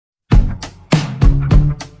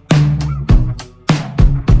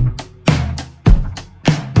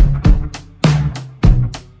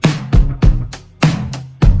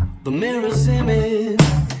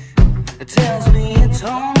It tells me it's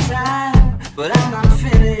home time, but I'm not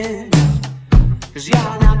finished, 'cause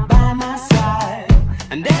you're not by my side.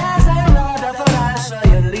 And as I rode, I thought I saw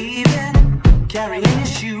you leaving, carrying your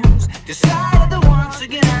shoes. Decided that once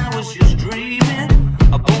again I was just dreaming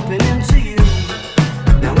of bumping into you.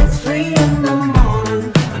 Now it's 3 in the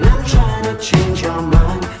morning and I'm trying to change your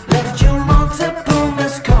mind. Left you multiple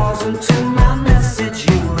missed calls, and to my message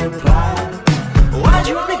you replied. Why'd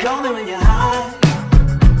you only call me when you're high?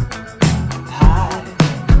 High.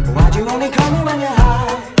 Why'd you only call me when you're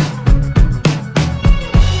high?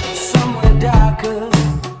 Somewhere darker,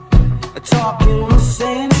 talking the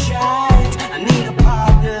same shite. I need a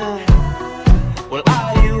partner. Well,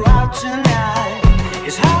 are you out tonight?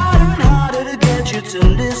 It's harder and harder to get you to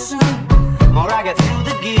listen. More I get through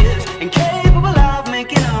the gears, incapable of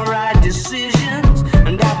making all right decisions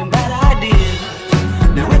and having bad ideas.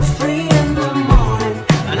 Now it's 3 in the morning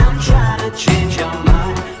and I'm trying to change your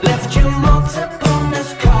mind. Left you multiple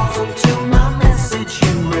missed calls, and to my message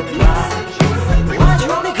you replied. Why'd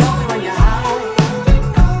you only call me when you're high?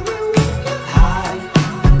 High.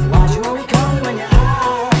 Why'd you only call me when you're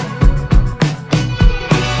high?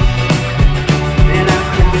 And I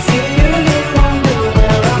can see you look wonder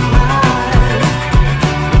where am I?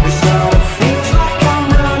 It sort of feels like I'm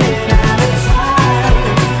running out of time.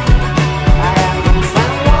 I haven't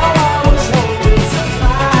found what I was hoping to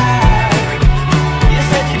find. You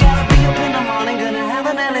said you gotta be up in the morning, gonna have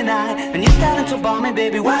an early night, and you're starting to bore me,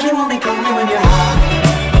 baby. Why'd you only call me when you're high?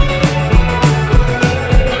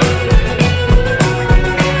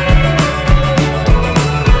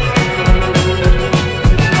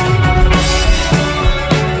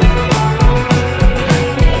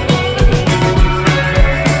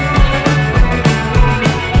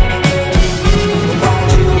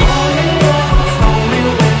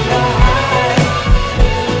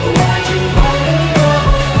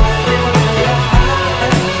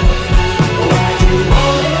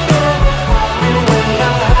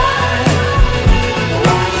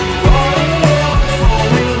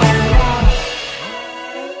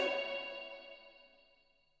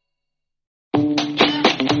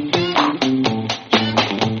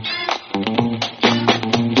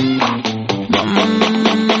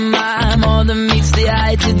 More than meets the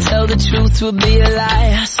eye, to tell the truth would be a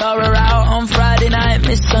lie. I saw her out on Friday night,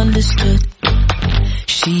 misunderstood.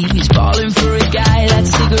 She's falling for a guy, that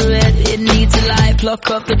cigarette, it needs a light. Pluck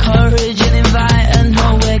up the courage and invite her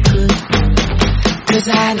nowhere good. 'Cause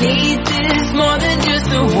I need this more than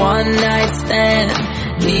just a one night stand.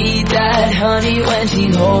 Need that honey when she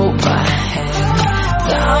hold my hand.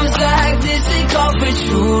 Times like this they call for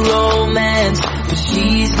true romance, but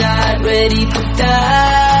she's not ready for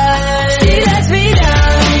that. She lets me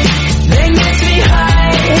down, then gets me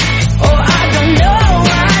high. Oh, I don't know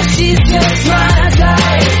why, she's just my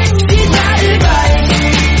type. She's my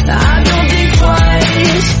advice, I don't think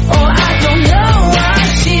twice. Oh, I don't know why,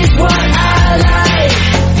 she's what I like.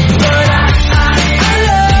 But I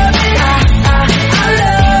love it, I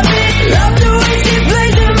love it. Love the way she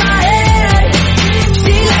plays in my head.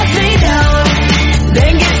 She lets me down,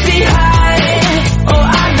 then gets me high. Oh,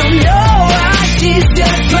 I don't know why, she's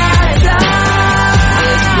just my type.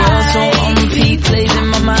 This girl so on repeat, plays in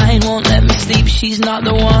my mind, won't let me sleep. She's not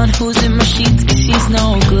the one who's in my sheets, 'cause she's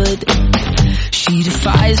no good. She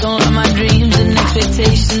defies all of my dreams and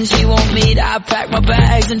expectations. She won't meet, I pack my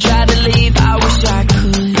bags and try to leave. I wish I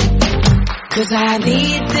could, 'cause I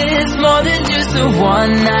need this more than just a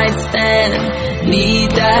one night stand.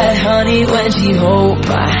 Need that honey when she hold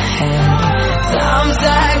my hand. Times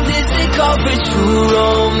like this they call for true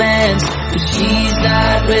romance, but she's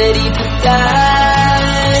not ready for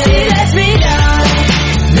that. She lets me down,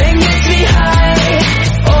 then gets me high.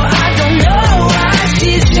 Oh, I don't know why,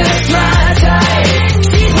 she's just my type.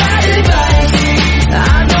 She's my advice,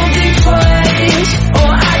 I don't think twice.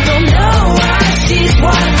 Oh, I don't know why, she's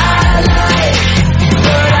what I like.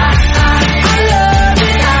 But I love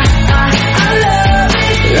it, I love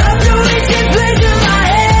it. Love the way she plays in my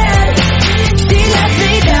head. She lets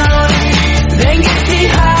me down, then gets me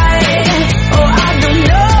high. Oh, I don't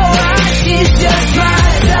know why, she's just my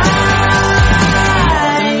type.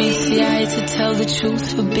 Meets the eye, to tell the truth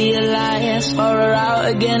would be a lie. I saw her out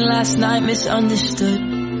again last night, misunderstood.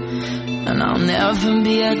 And I'll never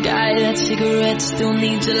be a guy that cigarette still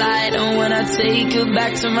needs a light. And when I take her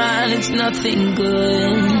back to mine, it's nothing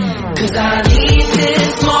good. 'Cause I need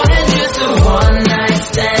this more than just a one night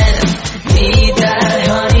stand. Need that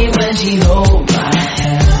honey when she hold my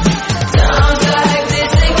hand. Times like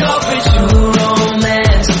this they call for true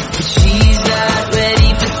romance, but she's not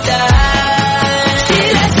ready for that. She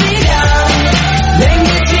lets me down, then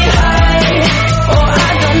gets me high. Oh,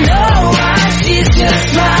 I don't know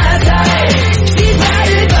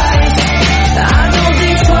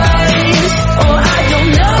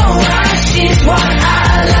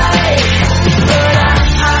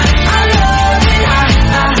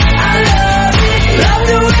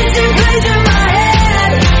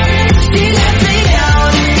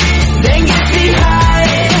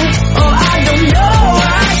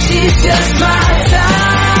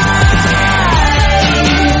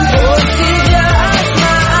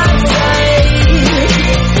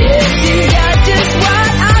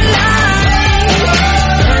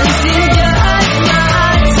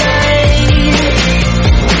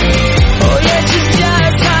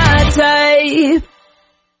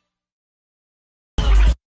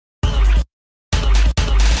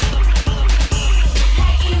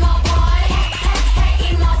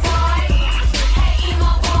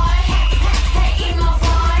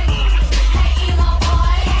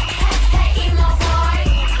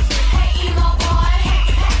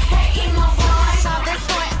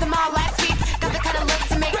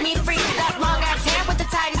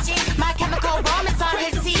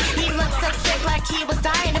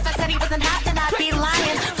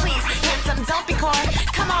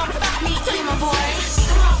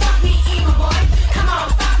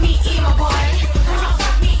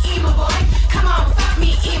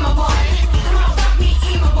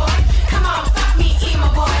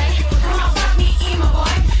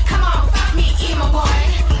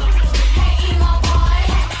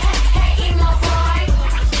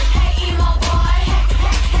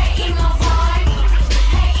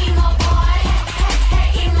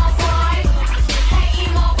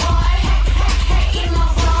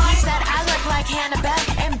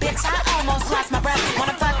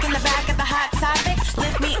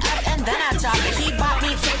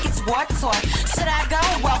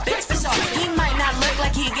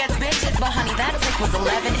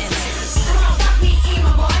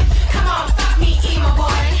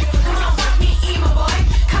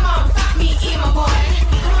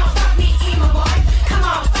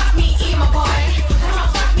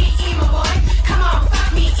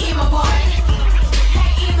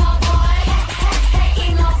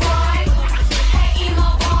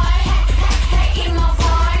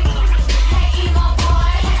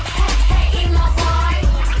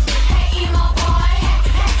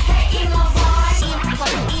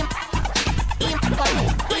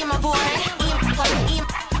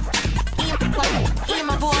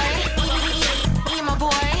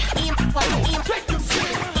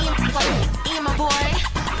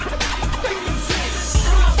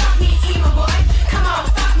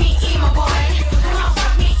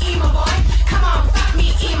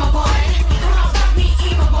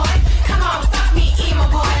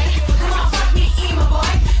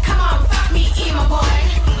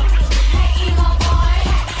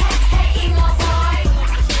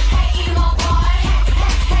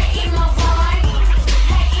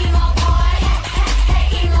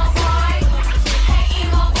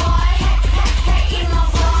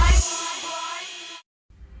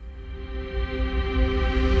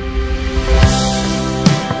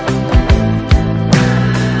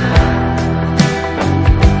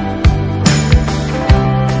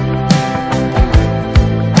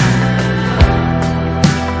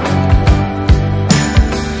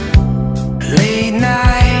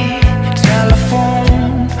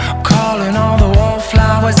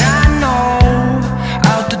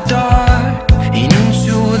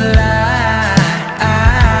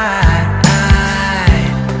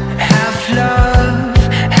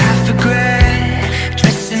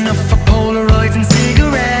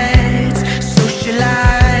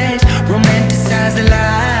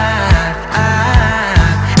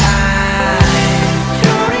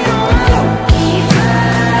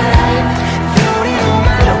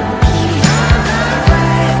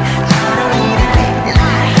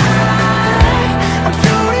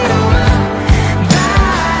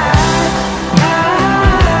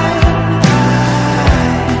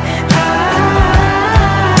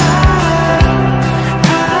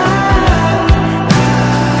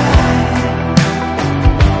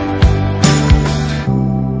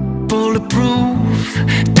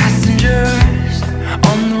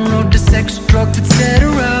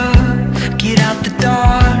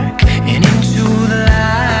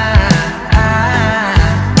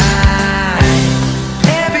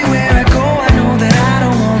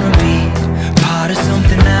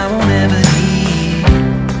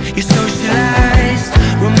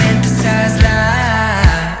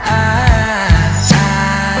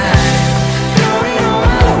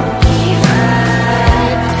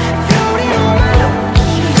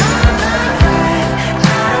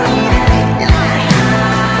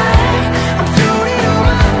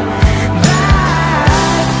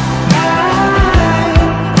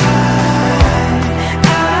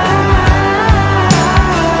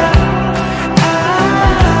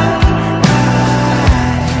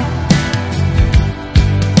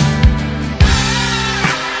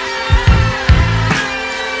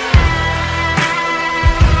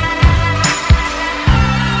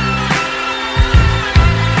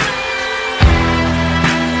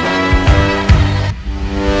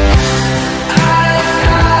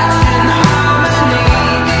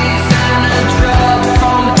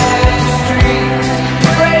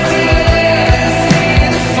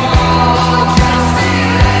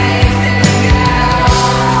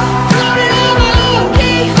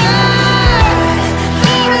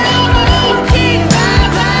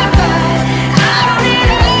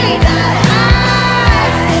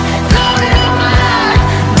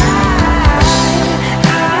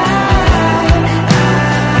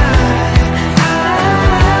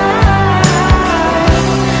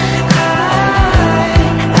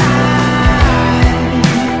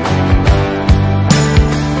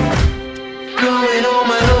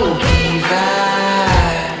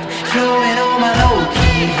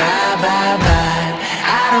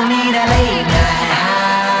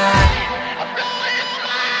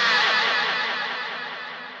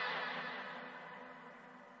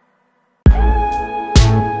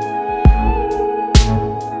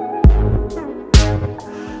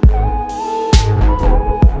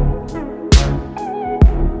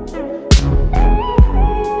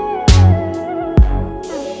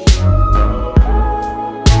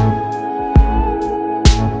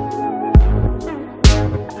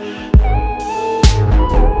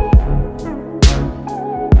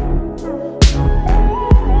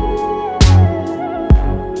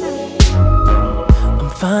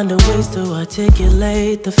finding ways to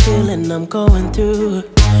articulate the feeling I'm going through.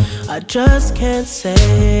 I just can't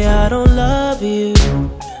say I don't love you,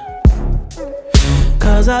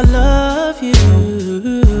 'cause I love you.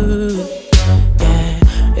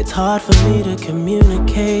 Yeah, it's hard for me to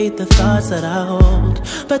communicate the thoughts that I hold,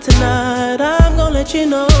 but tonight I'm gonna let you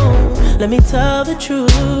know. Let me tell the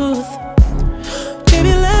truth.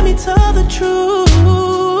 Baby, let me tell the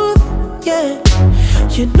truth. Yeah,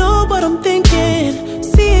 you know what I'm thinking,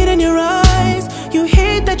 see it in your eyes. You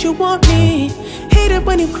hate that you want me, hate it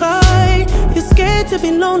when you cry. You're scared to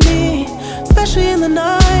be lonely, especially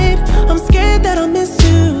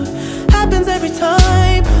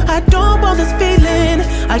this feeling.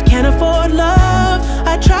 I can't afford love.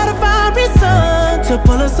 I try to find reason to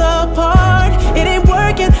pull us apart. It ain't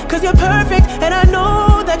working, cause you're perfect, and I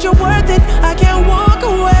know that you're worth it. I can't walk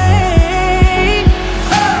away.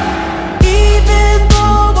 Even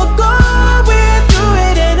though we're going through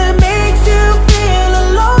it and it makes you feel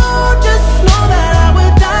alone, just know that I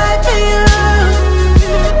would die for you.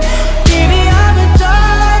 Baby, I would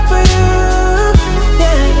die for you.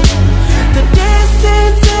 Yeah. The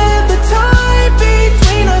distance and the time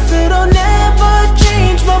between us, it'll never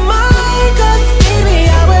change my mind. Cause baby,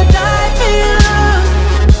 I would die for you.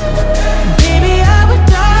 Baby, I would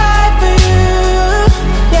die for you.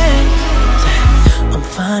 Yeah. I'm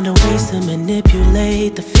finding ways to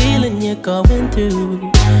manipulate the feeling you're going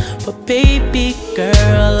through, but baby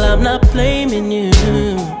girl, I'm not blaming you.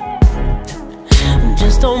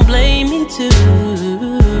 Just don't blame me too.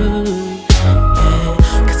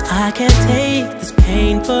 Yeah. Cause I can't take this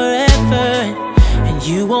pain forever, and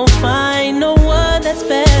you won't find no one that's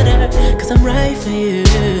better. Cause I'm right for you,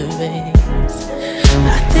 babe.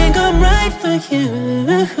 I think I'm right for you,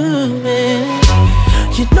 babe.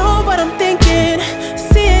 You know what I'm thinking,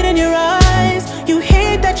 see it in your eyes. You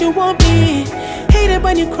hate that you want me, hate it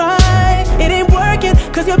when you cry. It ain't working,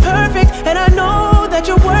 cause you're perfect, and I know that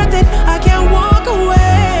you're worth it. I can't walk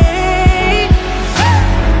away.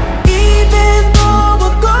 Even though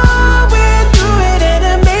we're going through it and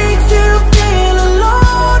it makes you feel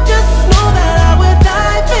alone, just know that I would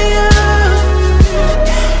die for you.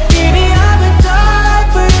 Baby, I would die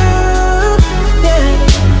for you. Yeah.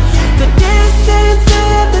 The distance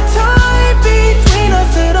and the time between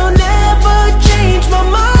us, it'll never change my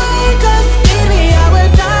mind. Cause baby, I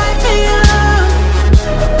would die for you.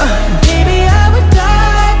 Baby, I would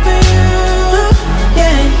die for you.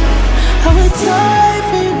 Yeah. I would die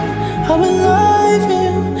for you. I would lie for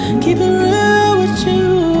you. Keep it real with you.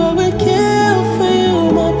 I would kill for you,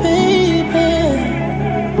 my baby.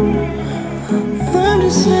 I'm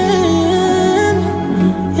just saying,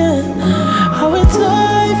 yeah. I would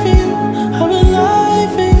die for you. I would lie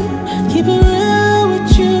for you. Keep it real with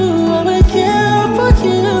you. I would kill for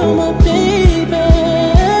you, my baby.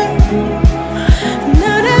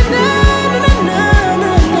 Na na na na na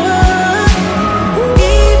na na.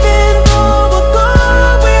 Even though we're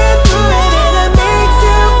going through it and it makes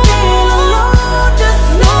you feel alone, just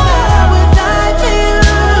know that I would die for you.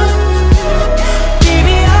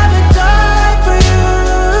 Baby, I would die for you.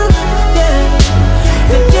 Yeah.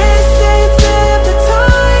 The distance and the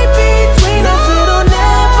time between us, it'll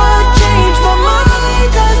never change my mind.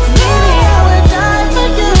 Cause baby, I would die for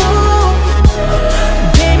you.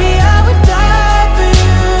 Baby, I would die for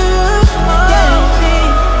you. Yeah.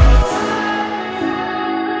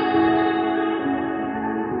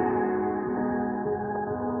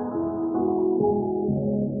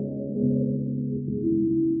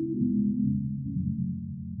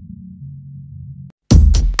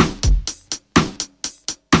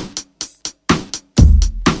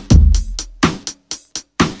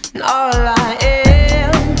 All I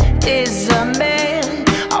am is a man.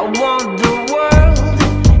 I want the world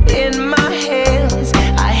in my hands.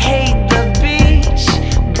 I hate the beach,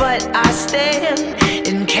 but I stand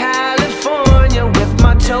in California with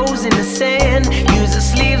my toes in the sand. Use the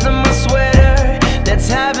sleeves of my sweater. Let's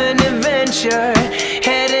have an adventure.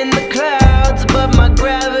 Head in the clouds, but my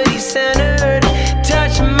gravity centered.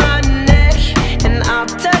 Touch my neck and I'll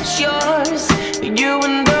touch yours. You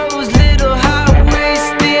and those little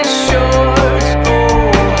high-waisted shorts.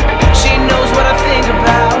 Oh, she knows what I think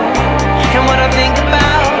about and what I think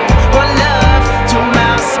about. One love, two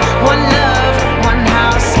mouths. One love, one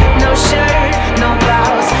house. No shirt, no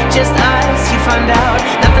blouse, just us. You find out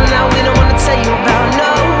nothing that we don't wanna tell you about.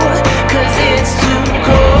 No, cause it's too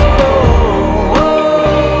cold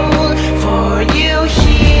for you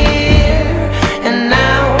here and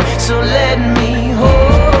now. So let me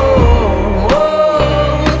hold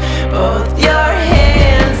both your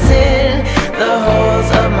hands in the holes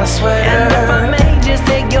of my sweater. And if I may just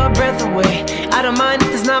take your breath away, I don't mind if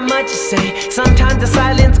there's not much to say. Sometimes the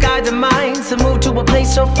silence guides our minds to move to a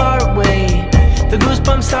place so far away. The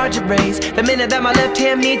goosebumps start to raise the minute that my left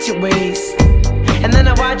hand meets your waist. And then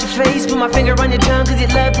I watch your face, put my finger on your tongue cause you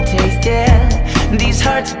love the taste, yeah. These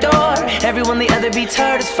hearts adore everyone the other beats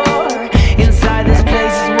hardest for. Inside this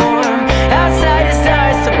place is warm, outside it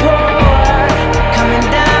starts to pour. Coming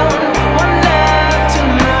down, one love, two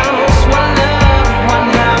mouths. One love, one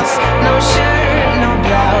house. No shirt, no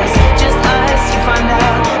blouse, just us. You find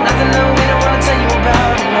out nothing that we don't wanna tell you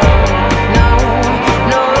about. No, no,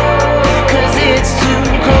 no, cause it's too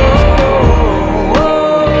cold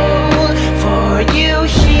for you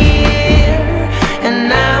here and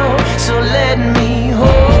now. So let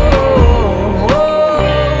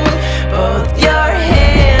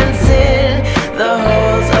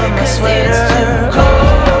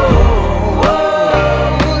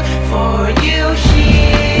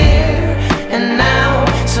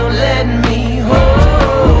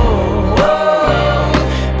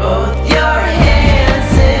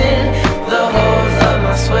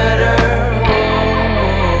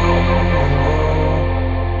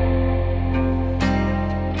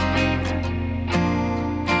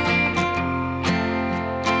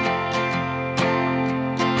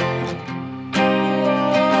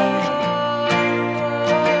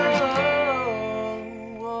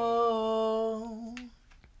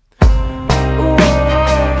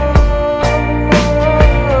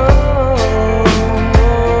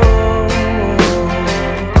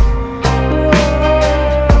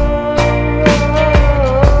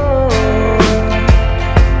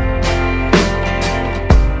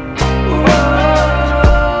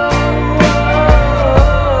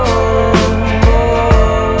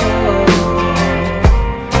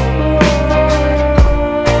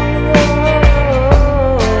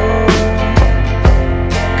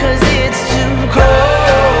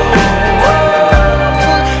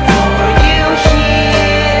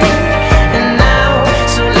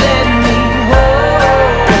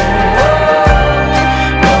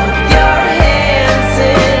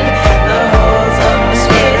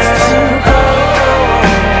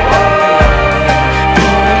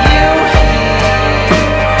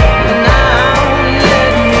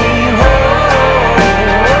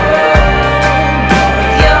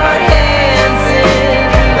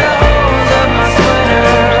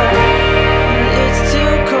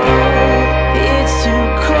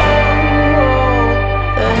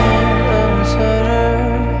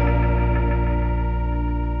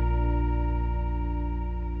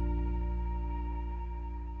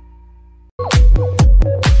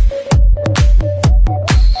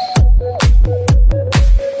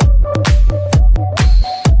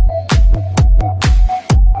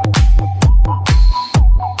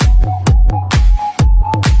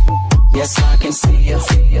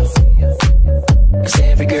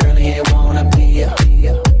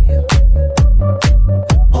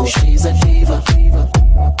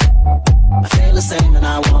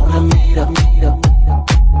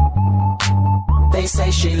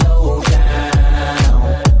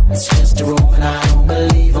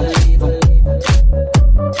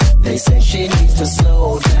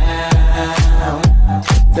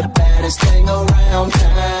the baddest thing around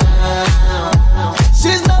town.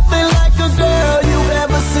 She's nothing like a girl you've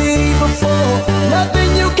ever seen before. Nothing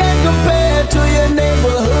you can compare to your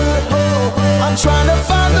neighborhood hoe. I'm trying to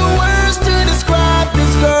find the words to describe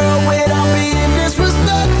this girl without being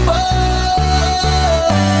disrespectful.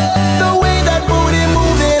 The way that booty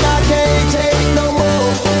moving, I can't take no more.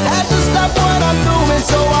 Had to stop what I'm doing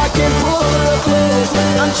so I can pull her close.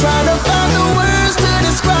 I'm trying to find the words to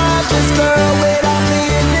describe this girl without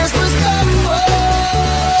being disrespectful.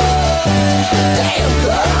 Damn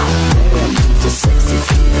girl, damn, you's a sexy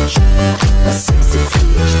bitch, a sexy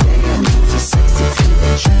bitch. Damn, you's a sexy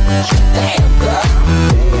bitch. Damn girl,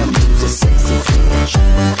 damn, you's a sexy bitch,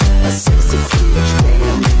 a sexy bitch.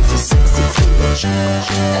 Damn, you's a sexy bitch.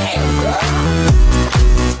 Damn girl.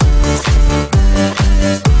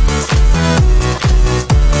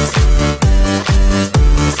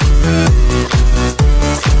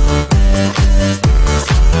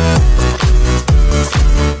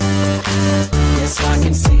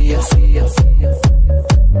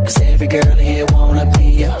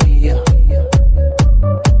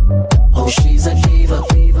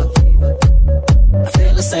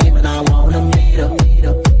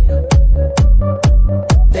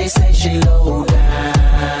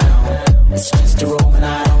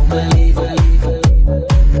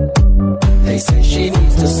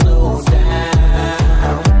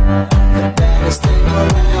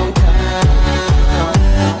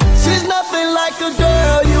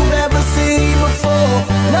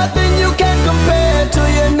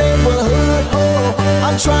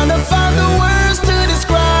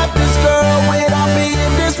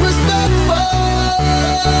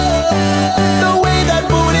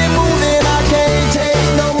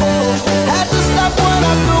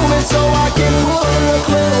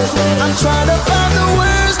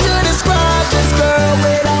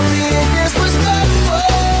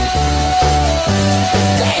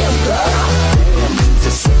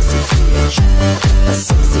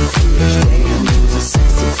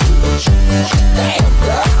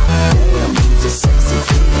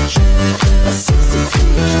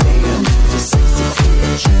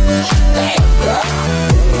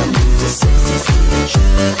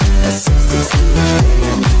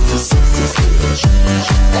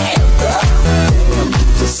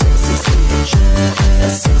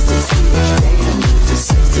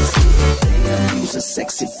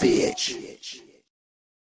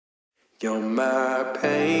 You're my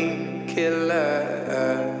painkiller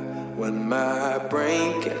when my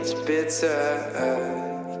brain gets bitter.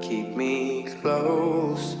 You keep me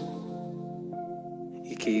close.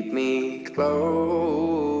 You keep me close.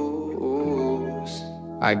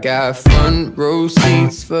 I got front row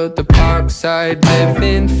seats for the parkside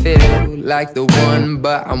living. Feel like the one,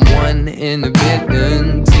 but I'm one in a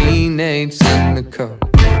billion. Teenage cynical,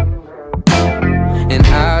 and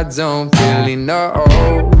I don't really know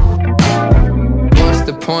what's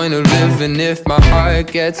the point of living if my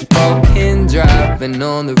heart gets broken. Driving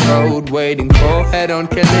on the road, waiting for head-on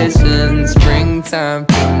collision. Springtime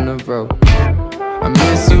from the road. I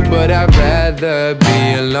miss you, but I'd rather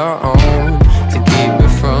be alone. To keep me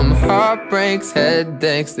from heartbreaks,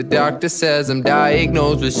 headaches. The doctor says I'm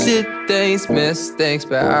diagnosed with shit things, mistakes,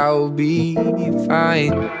 but I'll be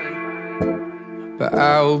fine. But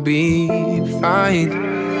I'll be fine.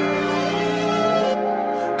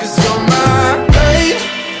 'Cause you're my painkiller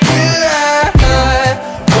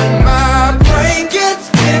when my brain gets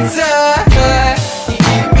bitter. You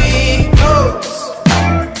keep me close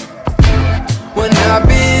when I've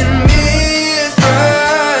been miserable,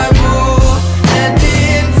 and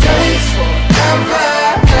it takes forever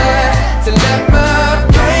to let my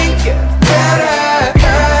brain get better.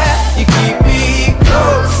 You keep me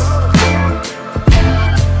close.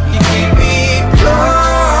 You keep me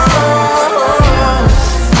close.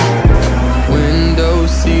 Window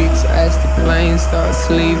seats as the plane starts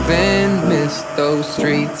leaving. Miss those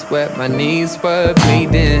streets where my knees were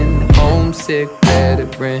bleeding. Homesick,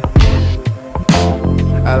 veteran.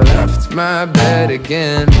 I left my bed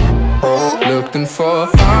again, looking for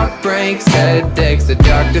heartbreaks, headaches. The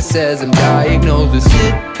doctor says I'm diagnosed with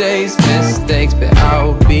shit days, mistakes, but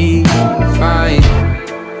I'll be fine.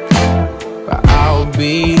 But I'll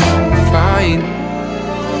be fine.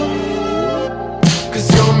 'Cause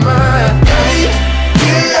you're my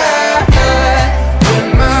painkiller when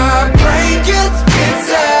my brain gets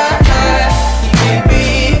bitter. You keep me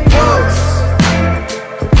close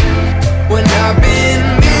when I've been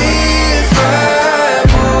miserable,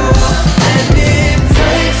 and it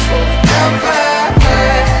takes forever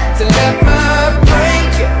to let my brain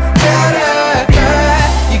get better.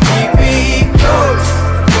 You keep me close.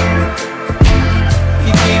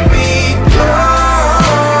 You keep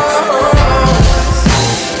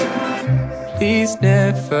please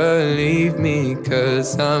never leave me,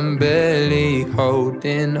 'cause I'm barely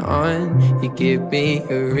holding on. You give me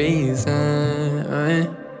a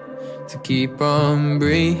reason to keep on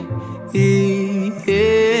breathing.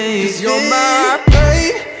 'Cause you're my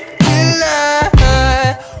painkiller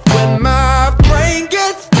when my brain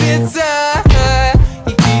gets bitter.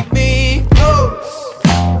 You keep me close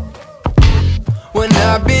when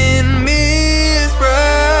I've been